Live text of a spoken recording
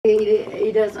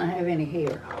He doesn't have any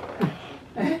hair.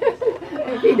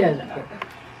 He doesn't care.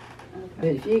 But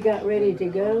if you got ready to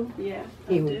go, Yeah.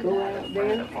 he would go out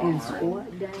there and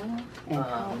squat down and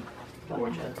talk.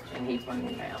 Georgia, and he's from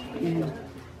the town. And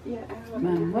Yeah.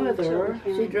 my mother,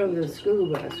 she drove the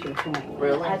school bus for 20 years.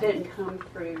 Really? I didn't come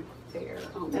through there.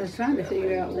 I was trying to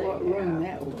figure out what room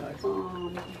that was.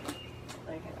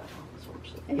 They have all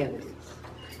sorts of Yes. things.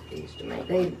 He used to make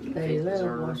They love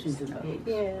preserves. Washington Oaks.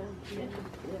 Yeah.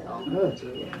 Oh,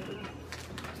 Yeah.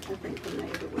 I think the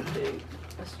neighbor would do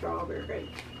a strawberry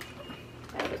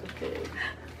out of the pig.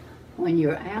 When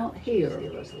you're out here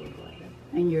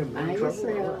and you're by Trouble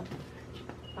or yourself,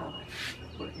 Oh,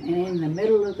 and in the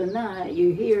middle of the night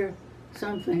you hear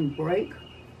something break,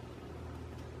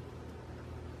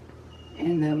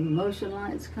 and the motion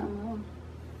lights come on,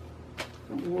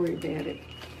 don't worry about it.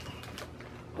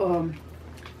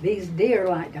 These deer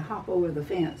like to hop over the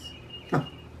fence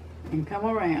and come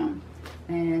around,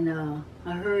 and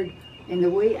I heard in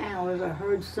the wee hours I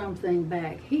heard something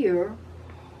back here,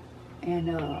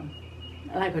 and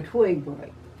like a twig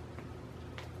break,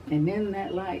 and then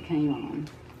that light came on,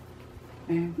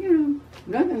 and you know,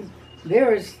 nothing.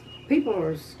 People are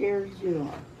as scared as you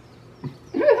are.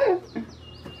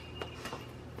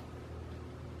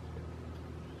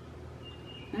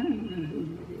 I don't know who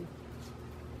it is.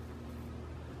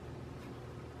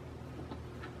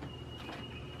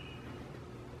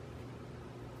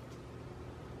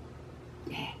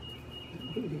 Yeah,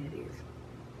 who that is.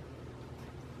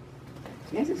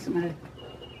 This is my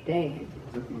dad.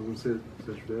 Is that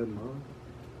your dad and mom?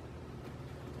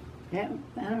 I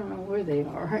don't know where they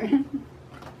are.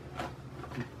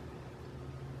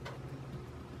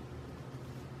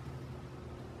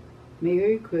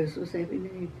 Merry Christmas, Happy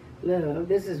New Year, love.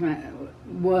 This is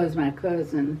was my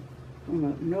cousin from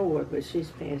up north, but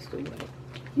she's passed away.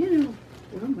 You know,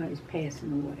 everybody's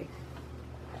passing away.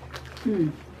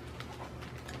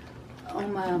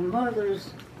 On my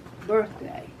mother's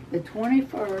birthday, the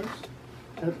 21st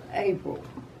of April,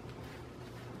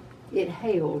 it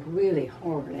hailed really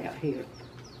hard out here.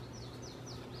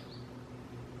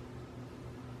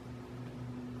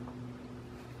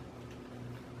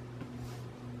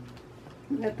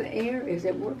 Is that the air? Is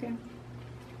it working?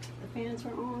 the fans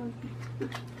are on.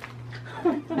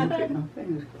 I'm getting my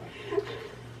fingers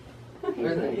crossed.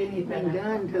 Hasn't anything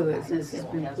done to it since it's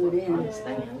been put in.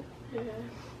 Yeah.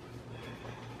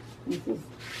 This is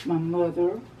my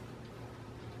mother,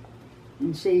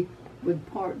 and she would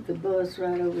park the bus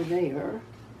right over there.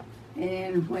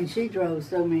 And when she drove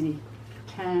so many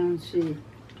times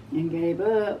and gave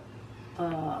up,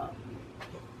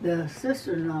 the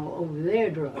sister-in-law over there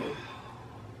drove.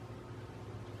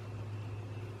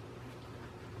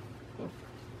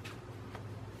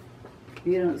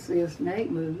 You don't see a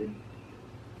snake moving.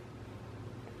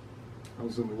 I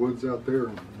was in the woods out there,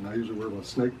 and I usually wear my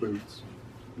snake boots.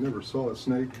 Never saw a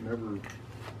snake, nothing.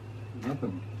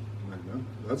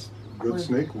 That's good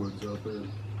snake woods out there.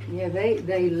 Yeah,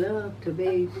 they love to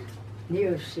be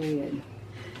near a shed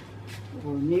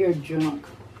or near junk.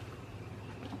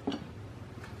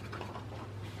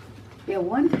 Yeah,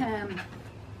 one time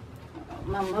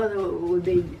my mother would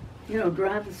be,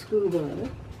 drive the school bus,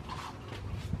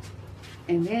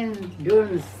 and then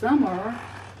during the summer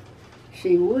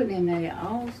she would, and they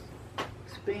all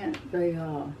spent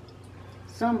the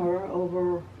summer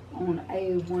over on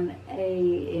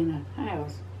A1A in a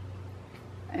house.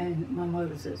 And my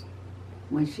mother says,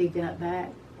 when she got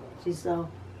back, she saw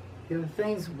there were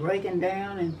things breaking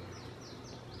down, and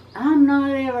I'm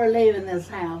not ever leaving this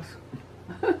house.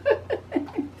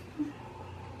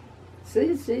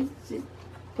 She's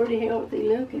pretty healthy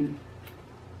looking.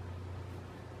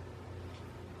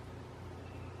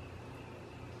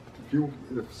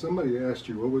 If somebody asked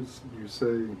you, what would you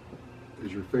say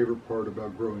is your favorite part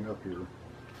about growing up here?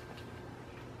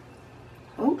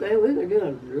 Okay, we could do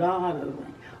a lot of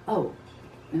them. Oh,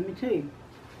 let me tell you,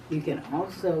 you can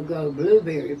also go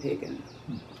blueberry picking.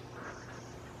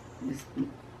 You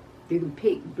can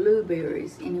pick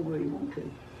blueberries anywhere you want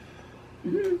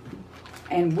to.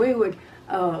 And we would,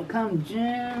 come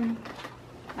June,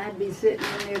 I'd be sitting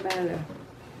in there by the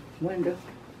window.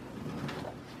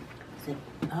 Say,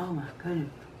 oh my goodness,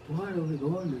 what are we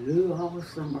going to do all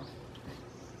summer?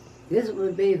 This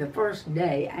would be the first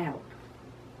day out.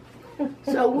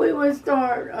 So we would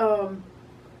start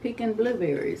picking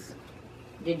blueberries.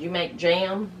 Did you make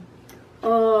jam?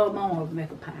 Mama would make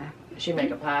a pie. She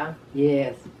make a pie?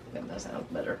 Yes. That sounds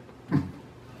better.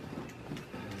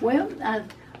 Well,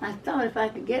 I thought if I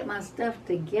could get my stuff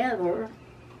together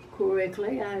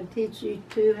correctly, I'd teach you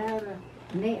two how to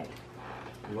knit.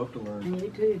 I'd love to learn. And you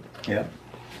too. Yeah.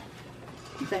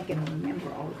 if I can remember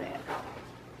all that.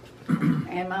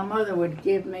 And my mother would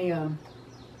give me what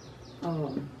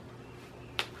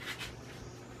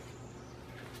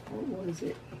was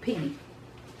it? A penny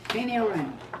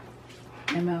around.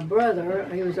 And my brother,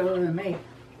 he was older than me,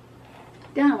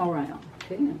 dime around,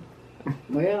 10.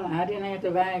 Well, I didn't have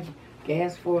to buy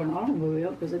gas for an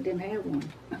automobile because I didn't have one.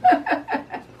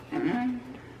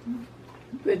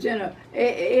 But you know,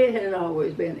 it has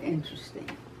always been interesting.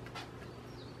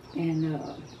 And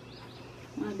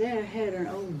my dad had an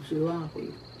old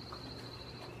jalopy.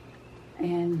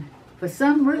 And for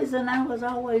some reason, I was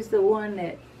always the one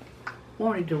that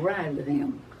wanted to ride with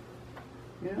him.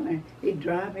 You know, and he'd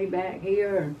drive me back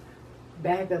here and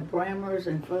back up Brammer's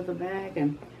and further back,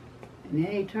 and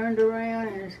then he turned around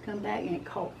and just come back and it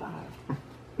caught fire.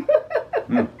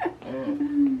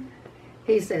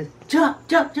 He says, jump,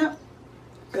 jump, jump.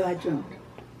 So I jumped.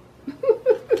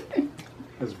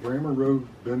 Has Brammer Road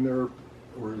been there,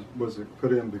 or was it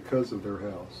put in because of their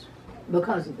house?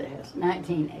 Because of the house,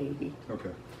 1980.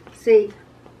 Okay. See,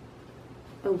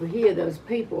 over here, those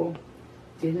people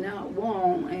did not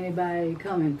want anybody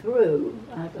coming through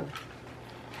either.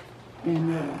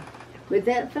 And with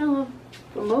that fellow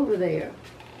from over there,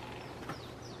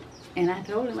 and I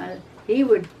told him he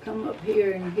would come up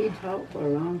here and he'd talk for a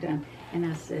long time. And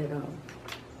I said,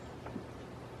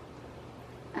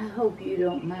 I hope you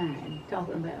don't mind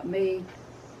talking about me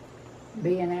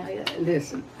being out here.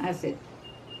 Listen, I said,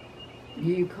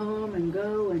 you come and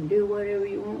go and do whatever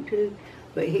you want to,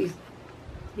 but he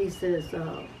says,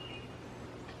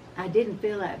 I didn't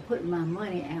feel like putting my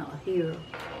money out here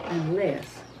unless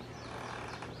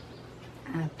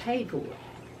I paid for it.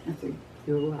 I said,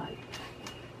 you're right.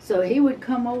 So he would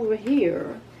come over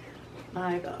here,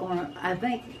 like on, I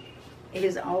think,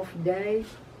 his off day,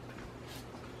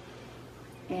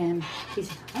 and he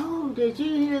said, oh, did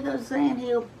you hear those Sand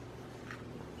Hill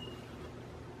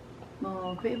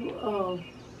people,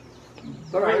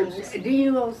 birds? Do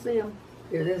you all see them?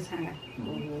 They're this high.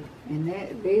 And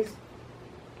this,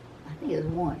 I think it's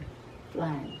one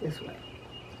flying this way.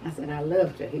 I said, I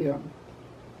love to hear them.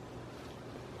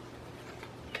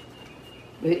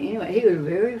 But anyway, he was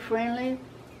very friendly,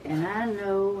 and I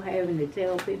know having to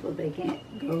tell people they can't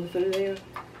go through there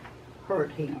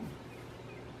hurt him.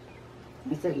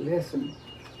 I said, listen,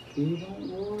 you don't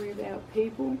worry about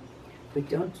people, but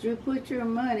don't you put your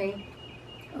money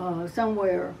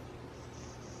somewhere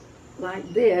like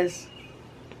this,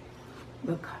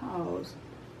 because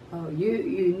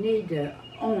you need to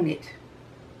own it.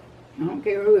 I don't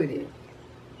care who it is.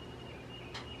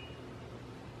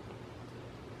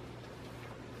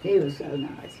 He was so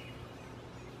nice.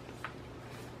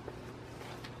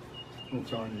 Well,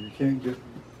 Tonya, you can't get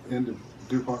into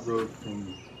DuPont Road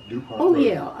from DuPont Oh, Road.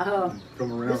 yeah.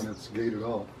 Come around, it's gated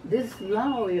off. This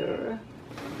lawyer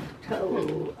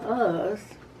told us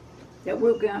that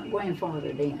we're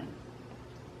grandfathered in.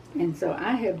 And so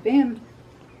I have been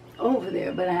over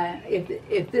there, but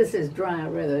if this is dry,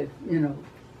 I'd rather, do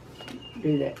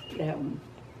that one.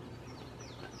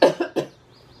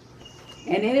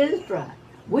 And it is dry.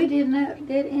 We did not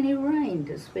get any rain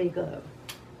to speak of.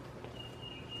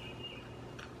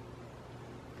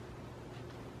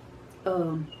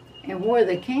 And where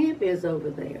the camp is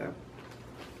over there,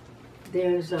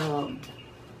 there's in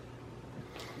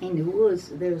the woods,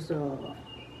 there's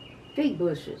fig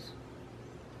bushes.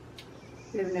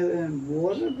 They've never been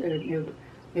watered, they've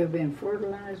never been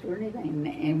fertilized or anything.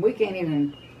 And we can't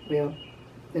even, well,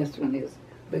 this one is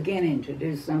beginning to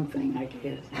do something, I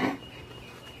guess.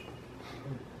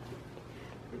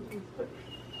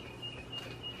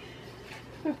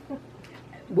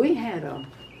 We had a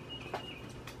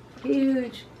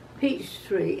huge peach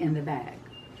tree in the back.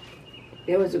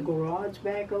 There was a garage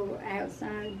back over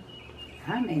outside.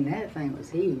 I mean, that thing was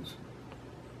huge.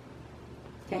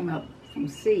 Came up from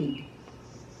seed.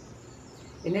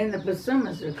 And then the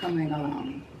persimmons are coming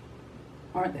along,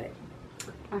 aren't they?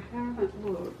 I haven't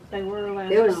looked. They were last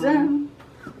There was time.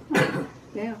 some.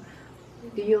 Yeah.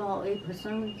 Do you all eat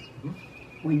persimmons?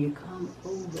 When you come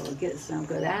over, get some,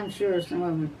 because I'm sure some of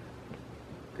them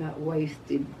got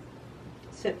wasted.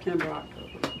 September,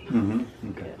 October. Mm-hmm.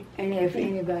 Okay. And if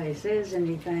anybody says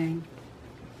anything,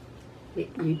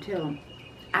 you tell them,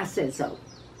 I said so.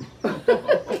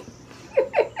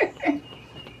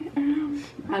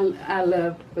 I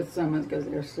love persimmons because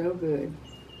they're so good.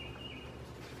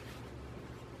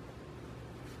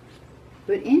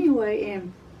 But anyway,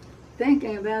 in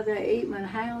thinking about that Eatman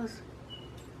house,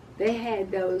 they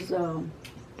had those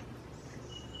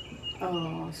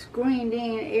screened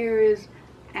in areas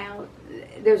out.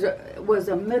 Was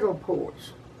a middle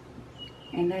porch,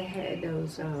 and they had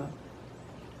those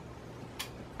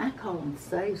call them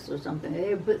safes or something.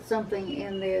 They put something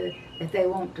in there that they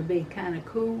want to be kind of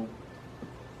cool.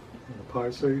 A pie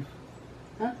safe?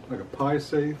 Huh? Like a pie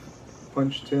safe,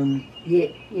 punch tin, Yeah,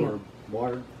 yeah. or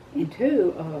wire? And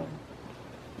two,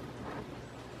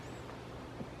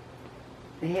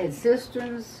 they had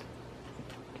cisterns,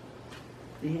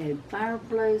 they had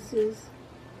fireplaces,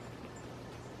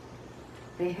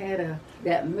 they had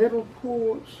that middle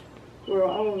porch where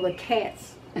all the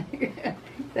cats,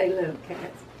 they love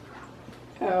cats.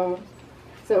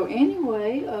 So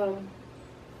anyway,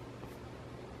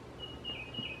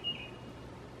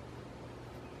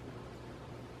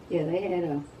 yeah, they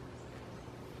had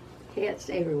cats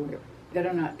everywhere.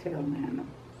 Better not tell Nana.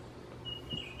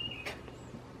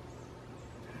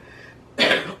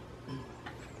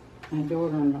 My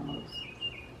daughter-in-laws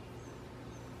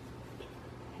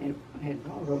had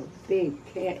brought a big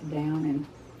cat down, and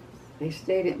they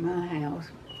stayed at my house.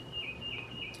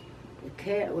 The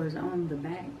cat was on the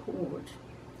back porch,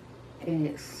 and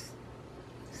it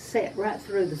sat right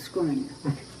through the screen.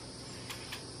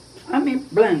 I mean,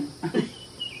 boom.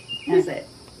 I said,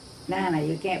 Nana,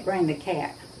 you can't bring the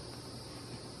cat.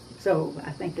 So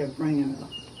I think they're bringing a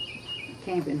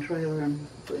camping trailer and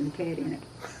putting the cat in it.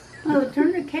 Oh,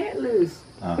 turn the cat loose.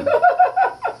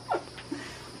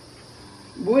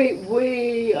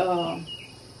 We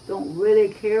don't really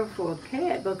care for a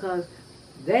cat because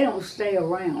they don't stay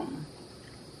around.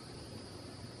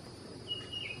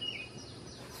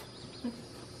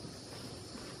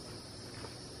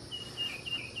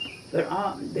 But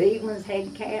the Eatmans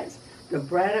had cats, the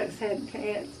Braddocks had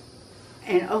cats,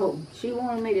 and she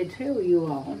wanted me to tell you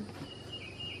all.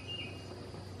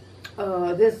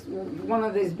 This one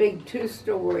of these big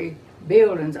two-story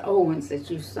buildings, old ones that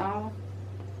you saw.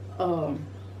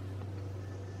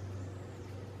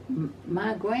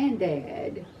 My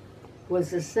granddad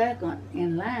was the second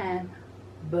in line,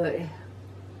 but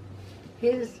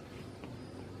his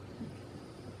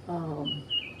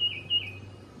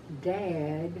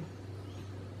dad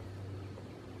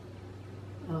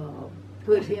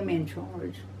put him in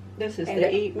charge. This is And the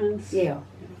Eatmans? Yeah.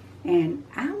 And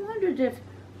I wondered if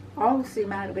Aussie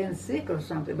might have been sick or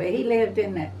something, but he lived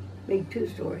in that big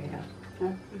two-story house.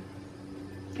 Huh?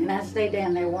 And I stayed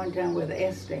down there one time with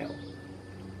Estelle.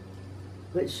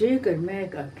 But she could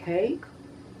make a cake,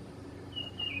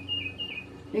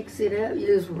 mix it up,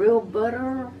 use real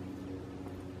butter,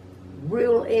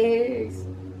 real eggs,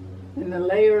 and the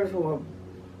layers were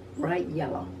bright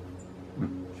yellow.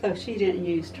 So she didn't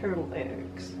use turtle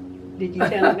eggs. Did you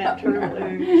tell them about turtle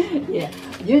eggs? Yeah.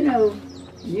 You know,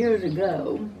 years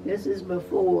ago, this is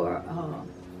before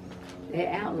they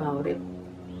outlawed it,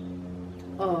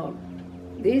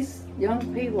 these young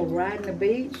people riding the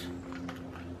beach,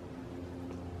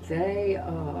 they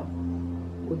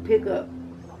would pick up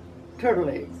turtle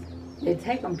eggs. They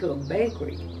take them to a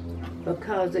bakery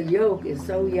because the yolk is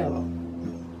so yellow,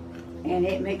 and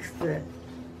it makes the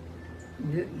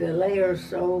layers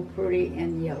so pretty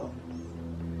and yellow.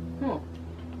 Didn't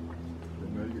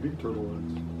know you could eat turtle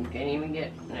eggs. You can't even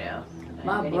get, yeah.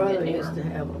 My brother used to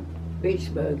have a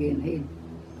beach buggy, and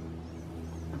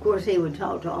of course, he would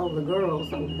talk to all the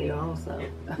girls over there also.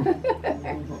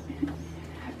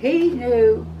 He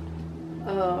knew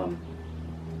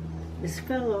this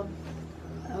fellow,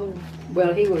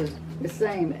 well, he was the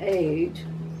same age,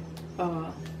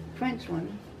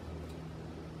 Frenchman.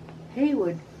 He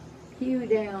would hew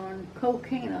down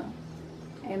coquina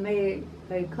and made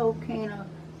a coquina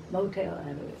motel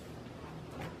out of it.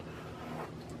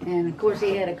 And of course,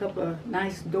 he had a couple of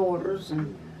nice daughters,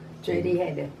 and J.D.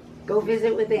 had to go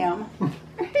visit with them.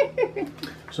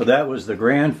 So that was the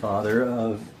grandfather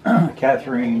of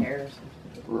Catherine Harris.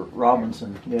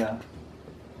 Robinson, yeah.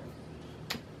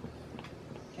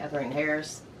 Catherine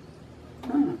Harris.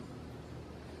 Huh.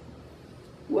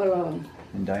 Well,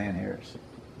 And Diane Harris.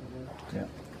 Yeah.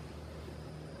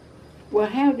 well,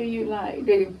 how do you like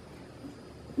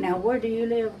now? Where do you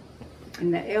live? In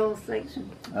the L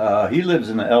section? He lives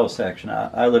in the L section.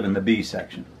 I live in the B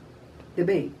section. The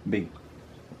B. B.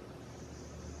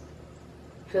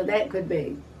 So that could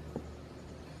be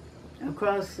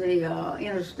across the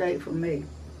interstate from me.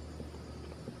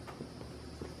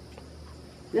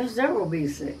 There's several B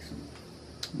sections.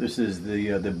 This is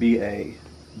the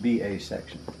BA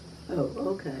section. Oh,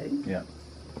 okay. Yeah.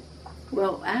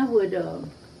 Well, I would,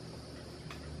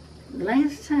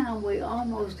 last time we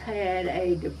almost had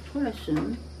a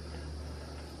depression,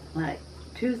 like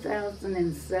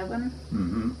 2007.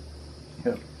 Mm-hmm.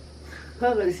 Yep.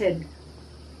 Publix had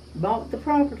bought the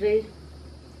property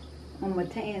on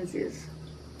Matanzas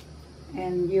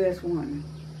and US 1.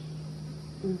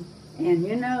 And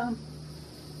you know,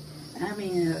 I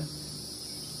mean,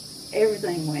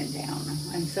 everything went down,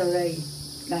 and so they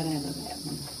got out of that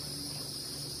one.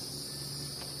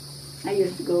 I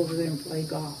used to go over there and play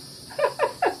golf.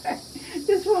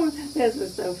 This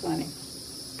was so funny.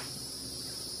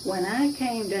 When I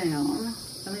came down,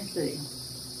 let me see,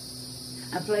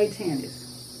 I played tennis.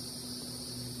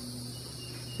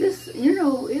 This, you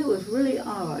know, it was really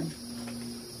odd.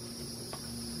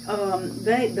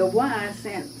 The Y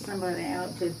sent somebody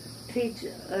out to teach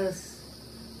us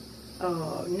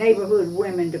neighborhood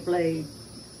women to play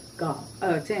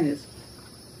tennis.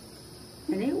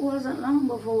 And it wasn't long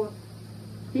before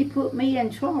he put me in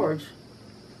charge.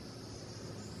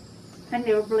 I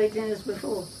never played tennis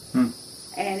before.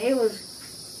 And it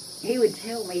was, he would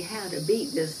tell me how to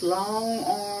beat this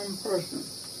long-armed person.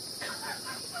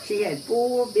 She had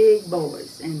 4 big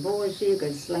boys, and boy, she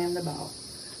could slam the ball.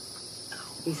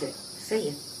 He said,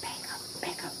 "Celia,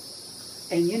 back up.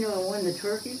 And you know, I won the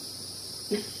turkey.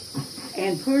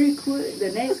 And pretty quick,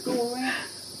 the next go around,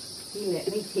 he let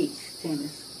me teach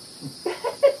tennis.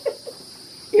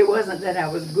 It wasn't that I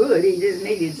was good, he just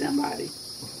needed somebody.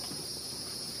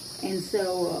 And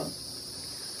so,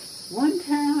 one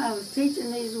time I was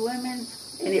teaching these women,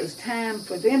 and it was time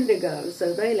for them to go,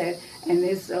 so they left, and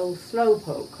this old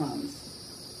slowpoke comes.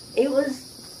 It was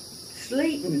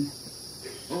sleeting.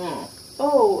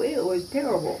 Oh, it was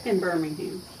terrible. In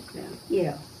Birmingham. Yeah.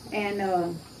 Yeah.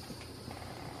 And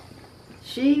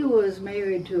she was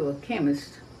married to a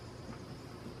chemist.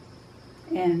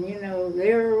 And, you know,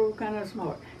 they're kind of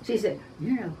smart. She said,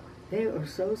 you know, they are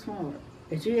so smart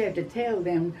that you have to tell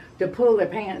them to pull their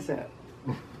pants up.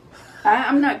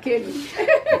 I'm not kidding.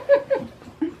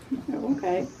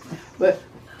 Okay. But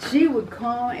she would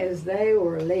come as they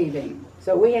were leaving.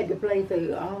 So we had to play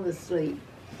through all the sleep.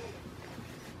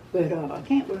 But I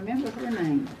can't remember her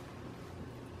name.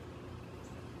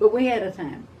 But we had a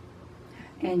time.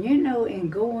 And you know, in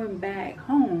going back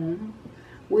home,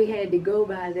 we had to go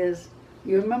by this,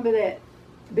 you remember that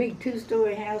big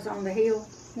 2-story house on the hill?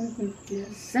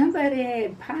 Yes. Somebody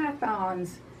had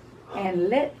pythons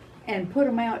and put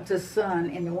them out to sun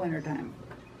in the wintertime.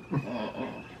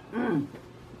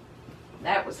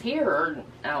 That was here or in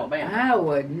Alabama? I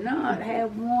would not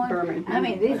have one. Birmingham. I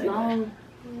mean, these long,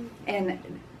 and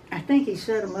I think he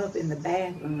shut them up in the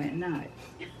bathroom at night.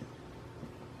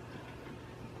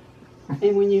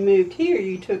 And when you moved here,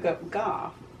 you took up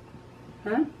golf.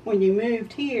 Huh? When you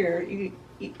moved here,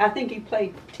 I think you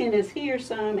played tennis here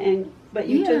some, but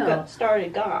you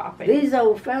started golf. These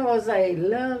old fellows, they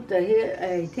love to hit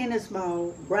a tennis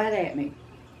ball right at me.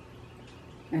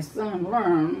 And some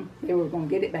learned they were going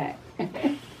to get it back.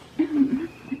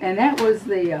 And that was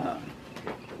the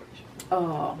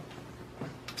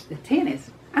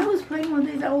tennis. I was playing with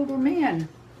these older men,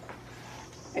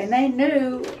 and they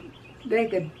knew they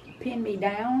could pin me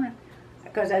down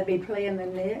because I'd be playing the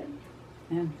net.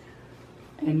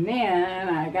 And then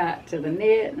I got to the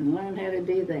net and learned how to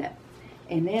do that.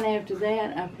 And then after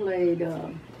that, I played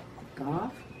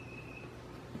golf.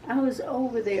 I was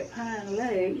over there at Pine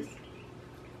Lakes,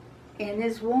 and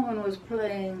this woman was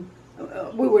playing,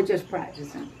 we were just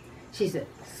practicing. She said,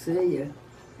 "Celia,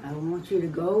 I want you to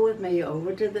go with me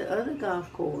over to the other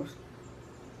golf course,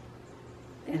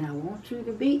 and I want you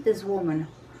to beat this woman."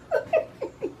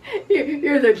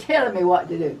 You're there telling me what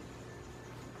to do.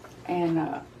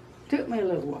 And took me a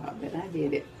little while, but I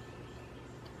did it.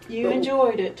 You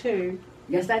enjoyed it too.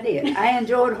 Yes, I did. I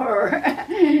enjoyed her.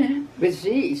 But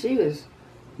she was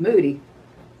moody.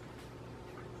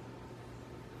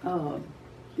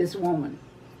 This woman.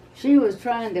 She was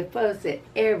trying to fuss at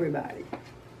everybody.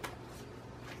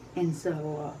 And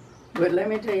so, but let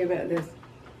me tell you about this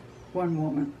one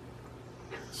woman.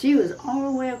 She was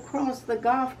all the way across the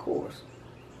golf course.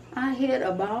 I hit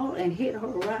a ball and hit her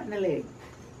right in the leg.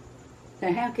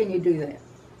 Now, how can you do that?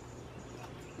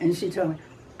 And she told me,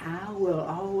 "I will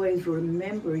always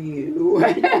remember you."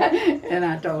 And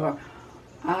I told her,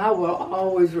 "I will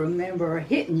always remember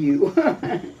hitting you."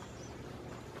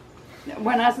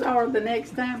 When I saw her the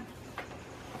next time,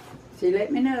 she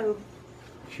let me know.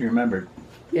 She remembered.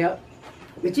 Yep.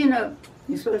 But you know,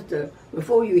 you're supposed to,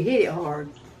 before you hit it hard,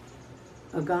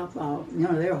 a golf ball, you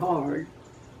know, they're hard.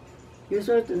 You're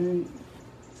supposed to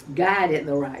guide it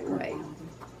the right way.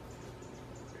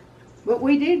 But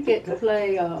we did get to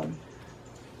play,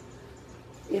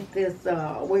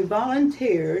 we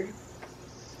volunteered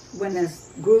when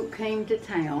this group came to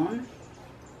town,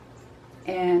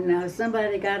 and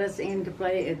somebody got us in to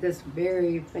play at this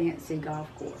very fancy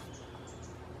golf course.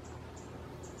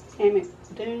 Emmett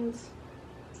Dunes?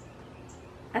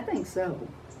 I think so.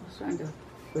 I was trying to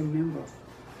remember.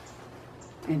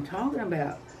 And talking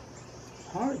about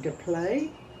hard to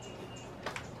play.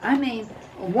 I mean,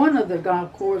 one of the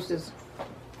golf courses,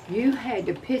 you had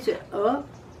to pitch it up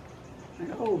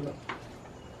and over.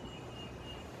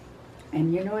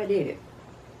 And you know I did it.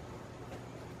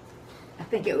 I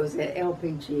think it was at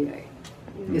LPGA.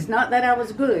 It's not that I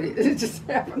was good, it just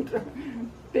happened to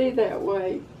be that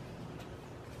way.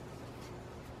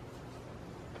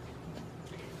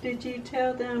 Did you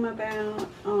tell them about,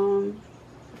 oh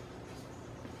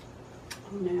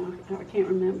no, I can't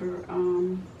remember,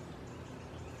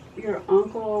 your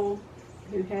uncle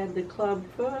who had the club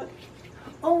foot?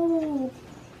 Oh,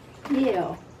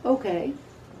 yeah, okay.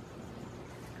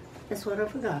 That's what I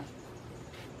forgot.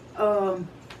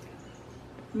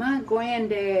 My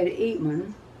granddad,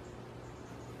 Eatman,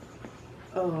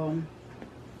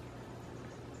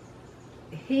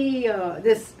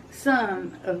 this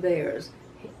son of theirs,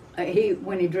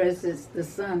 when he dresses, the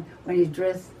son, when he's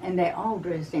dressed, and they all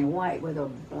dressed in white with a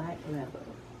black leather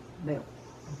belt.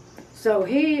 So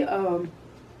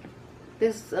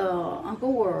this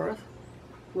Uncle Worth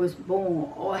was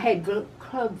born, or had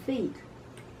club feet.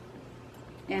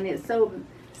 And it's so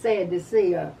sad to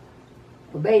see a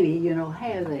baby, you know,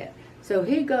 have that. So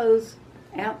he goes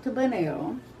out to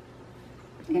Bunnell,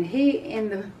 and he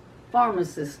and the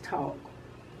pharmacist talk.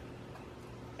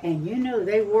 And you know,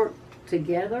 they worked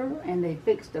together, and they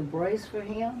fixed a brace for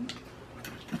him.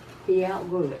 He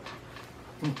outgrew it.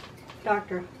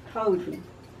 Dr. Holden.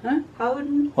 Huh?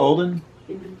 Holden? Holden?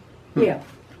 Yeah.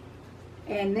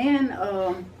 And then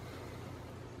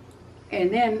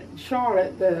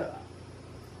Charlotte,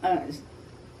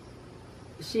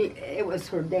 it was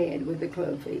her dad with the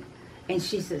club feet, and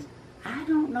she says, I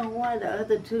don't know why the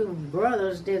other two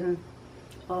brothers didn't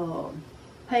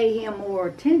pay him more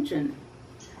attention.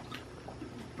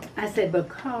 I said,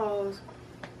 because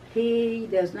he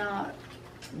does not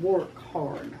work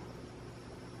hard,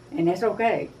 and that's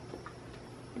okay.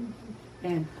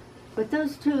 But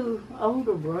those two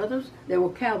older brothers, they were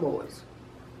cowboys.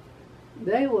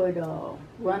 They would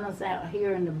run us out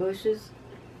here in the bushes.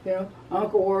 You know,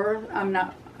 Uncle Worth, I'm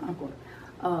not Uncle,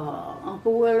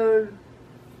 Uncle Willard,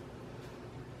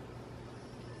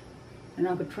 and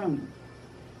Uncle Truman.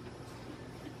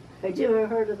 Had you ever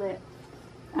heard of that?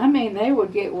 I mean, they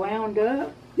would get wound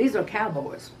up. These are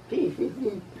cowboys.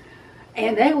 And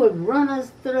they would run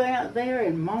us through out there,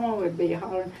 and Mama would be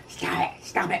hollering, stop it,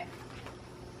 stop it.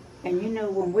 And you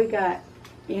know, when we got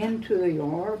into the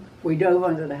yard, we dove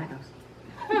under the house.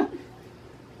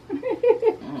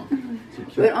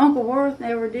 But Uncle Worth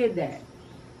never did that.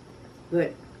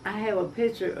 But I have a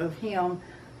picture of him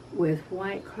with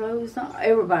white clothes on.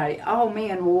 Everybody, all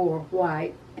men wore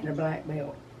white and a black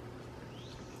belt.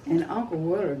 And Uncle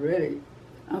Worth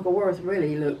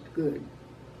really looked good.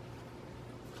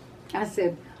 I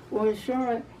said, well,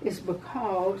 sure, it's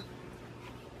because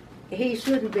he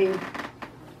shouldn't be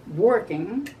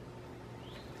working.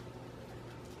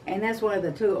 And that's why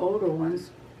the two older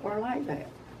ones are like that.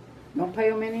 Don't pay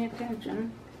them any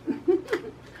attention.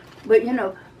 But you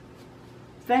know,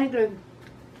 Flagler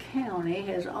County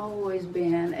has always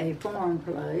been a farm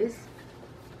place.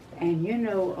 And you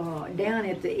know, down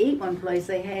at the Eatman place,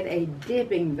 they had a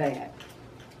dipping vat.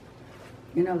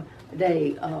 You know,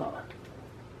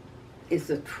 it's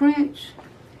a trench,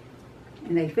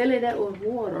 and they fill it up with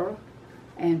water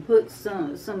and put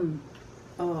some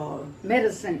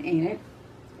medicine in it,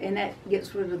 and that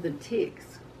gets rid of the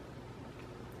ticks.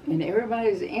 And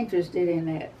everybody's interested in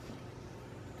that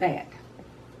vat.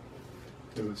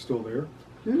 Is it still there?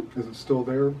 Hmm? Is it still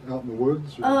there out in the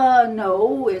woods? Or?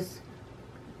 No, it's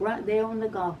right there on the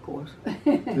golf course.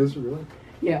 Is it really?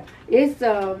 Yeah, it's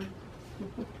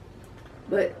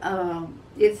but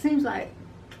it seems like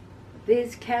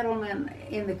these cattlemen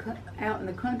out in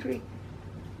the country,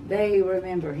 they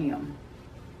remember him.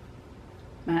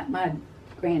 My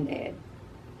granddad.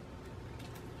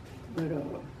 But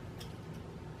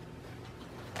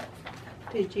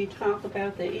Did you talk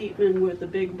about the Eatman with the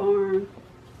big barn?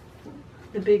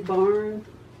 The big barn?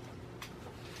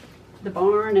 The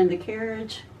barn and the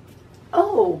carriage?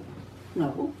 oh,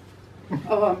 no.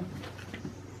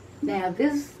 Now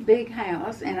this big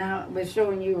house, and I was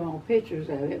showing you all pictures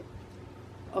of it.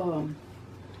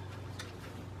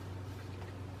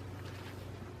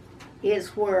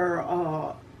 It's where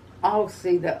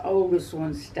Alcy, the oldest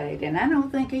one, stayed, and I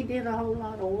don't think he did a whole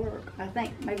lot of work. I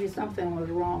think maybe something was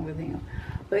wrong with him.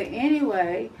 But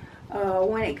anyway,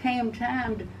 when it came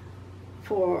time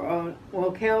for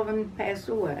Calvin passed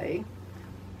away,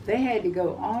 they had to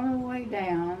go all the way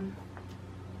down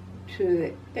to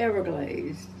the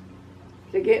Everglades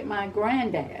to get my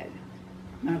granddad.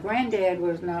 My granddad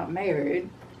was not married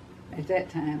at that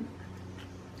time.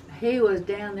 he was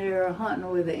down there hunting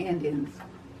with the Indians.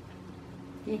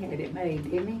 He had it made,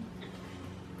 didn't he?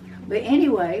 But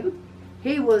anyway,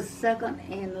 he was second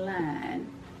in line.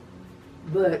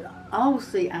 But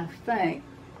Aussie, I think,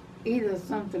 either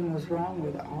something was wrong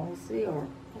with Aussie or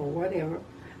whatever.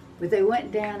 But they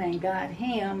went down and got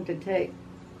him to take,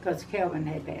 because Calvin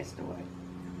had passed away.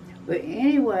 But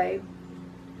anyway,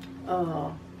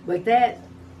 but that,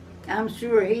 I'm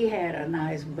sure he had a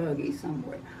nice buggy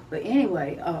somewhere. But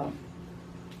anyway,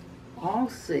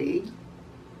 Aussie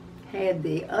had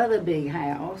the other big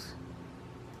house,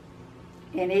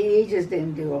 and he just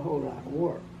didn't do a whole lot of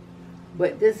work.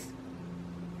 But this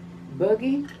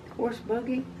buggy, horse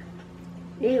buggy,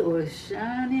 it was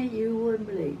shiny, you wouldn't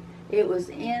believe. It was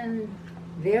in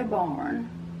their barn.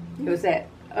 It was that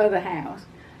other house.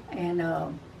 And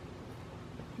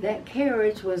that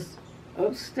carriage was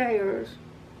upstairs.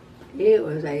 It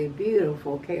was a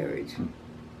beautiful carriage.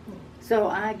 So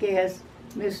I guess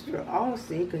Mr.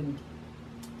 Aussie could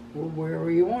go wherever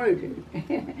he wanted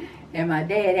to. And my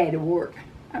dad had to work.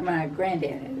 My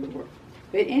granddad had to work.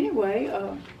 But anyway,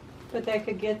 But they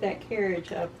could get that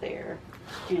carriage up there.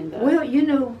 In the, well, you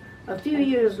know, a few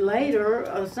years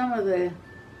later, some of the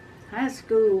high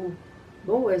school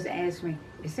boys asked me,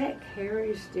 "Is that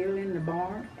carriage still in the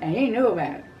barn?" And he knew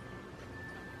about it.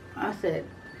 I said,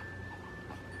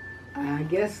 "I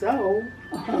guess so."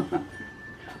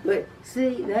 But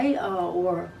see, they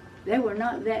were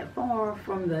not that far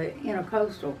from the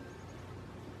intercoastal,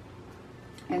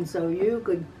 and so you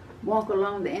could walk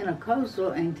along the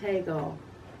intercoastal and take a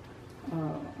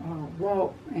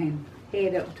walk and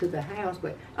head up to the house,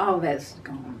 but all that's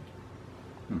gone.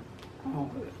 All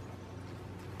of it.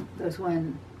 Because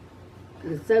when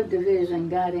the subdivision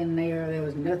got in there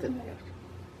was nothing left.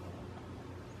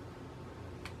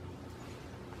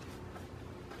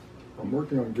 I'm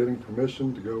working on getting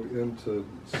permission to go in to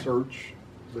search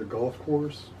the golf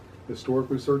course,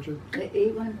 historically search it. The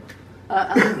Eatman,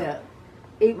 the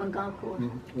Eatman Golf Course?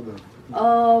 With a,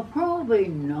 Probably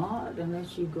not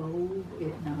unless you go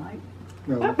at night.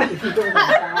 no, If you go the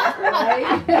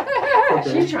back way.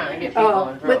 She's trying to get people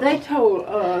in trouble. But they told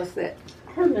us that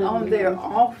her memory. on their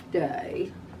off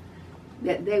day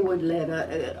that they would let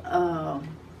us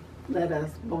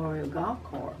borrow a golf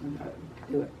cart and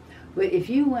do it. But if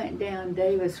you went down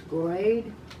Davis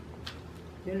Grade,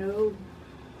 you know,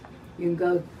 you can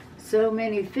go so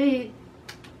many feet,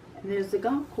 and there's the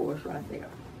golf course right there.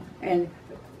 And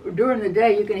during the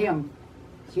day, you can hear them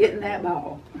hitting that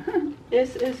ball.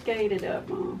 It's gated up,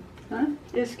 Mom. Huh?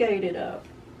 It's gated up.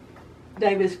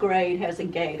 Davis Grade has a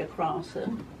gate across it.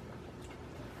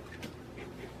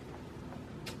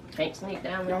 Can't sneak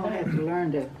down there. Y'all have to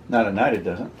learn to Not at night, it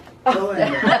doesn't. go in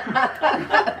there.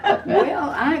 Well,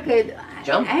 I could,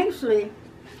 Jump. actually,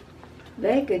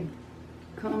 they could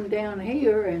come down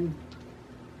here and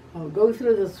go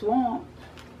through the swamp.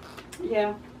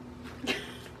 Yeah.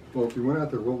 well, if you went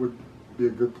out there, what would be a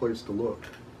good place to look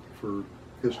for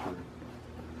history?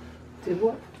 To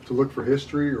what? To look for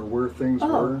history or where things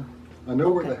Oh, were? I know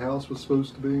where okay. the house was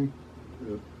supposed to be.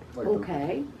 Like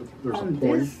Okay. there's a On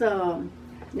point. this,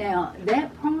 now,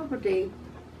 that property,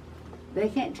 they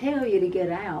can't tell you to get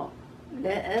out.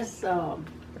 That's,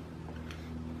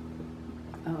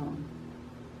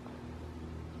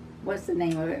 what's the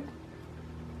name of it?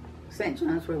 St.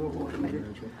 John's River Water Meter.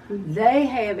 They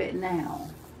have it now.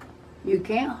 You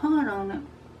can't hunt on it,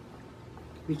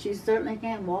 but you certainly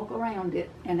can walk around it.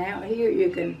 And out here, you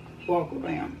can walk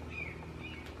around.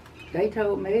 They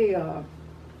told me,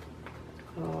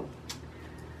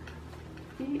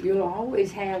 you'll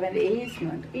always have an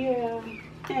easement. Yeah.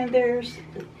 And there's,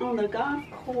 on the golf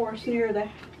course near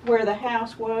where the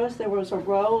house was, there was a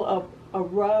row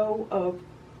of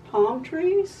palm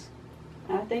trees.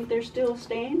 I think they're still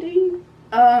standing.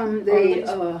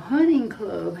 The hunting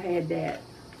club had that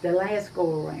the last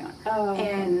go around. Oh.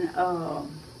 And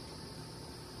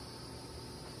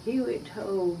Hewitt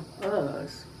told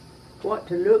us what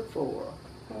to look for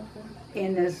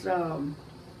in this a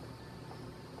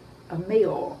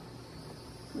mill,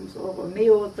 some sort of a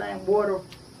mill thing, water,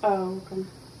 Oh, okay.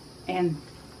 and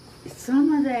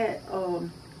some of that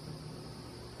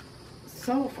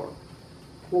sulfur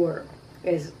water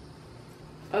is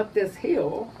up this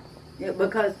hill,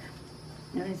 because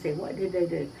let me see, what did they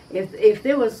do? If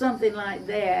there was something like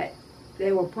that,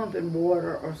 they were pumping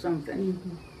water or something.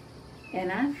 Mm-hmm.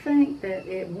 And I think that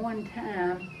at one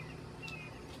time,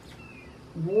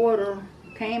 water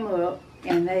came up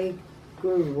and they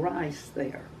grew rice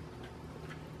there.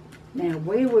 Now,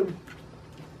 we would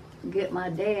get my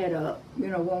dad up, you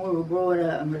know, when we were growing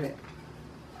up,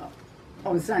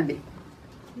 on Sunday.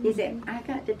 He said, "I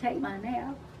got to take my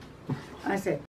nap." I said,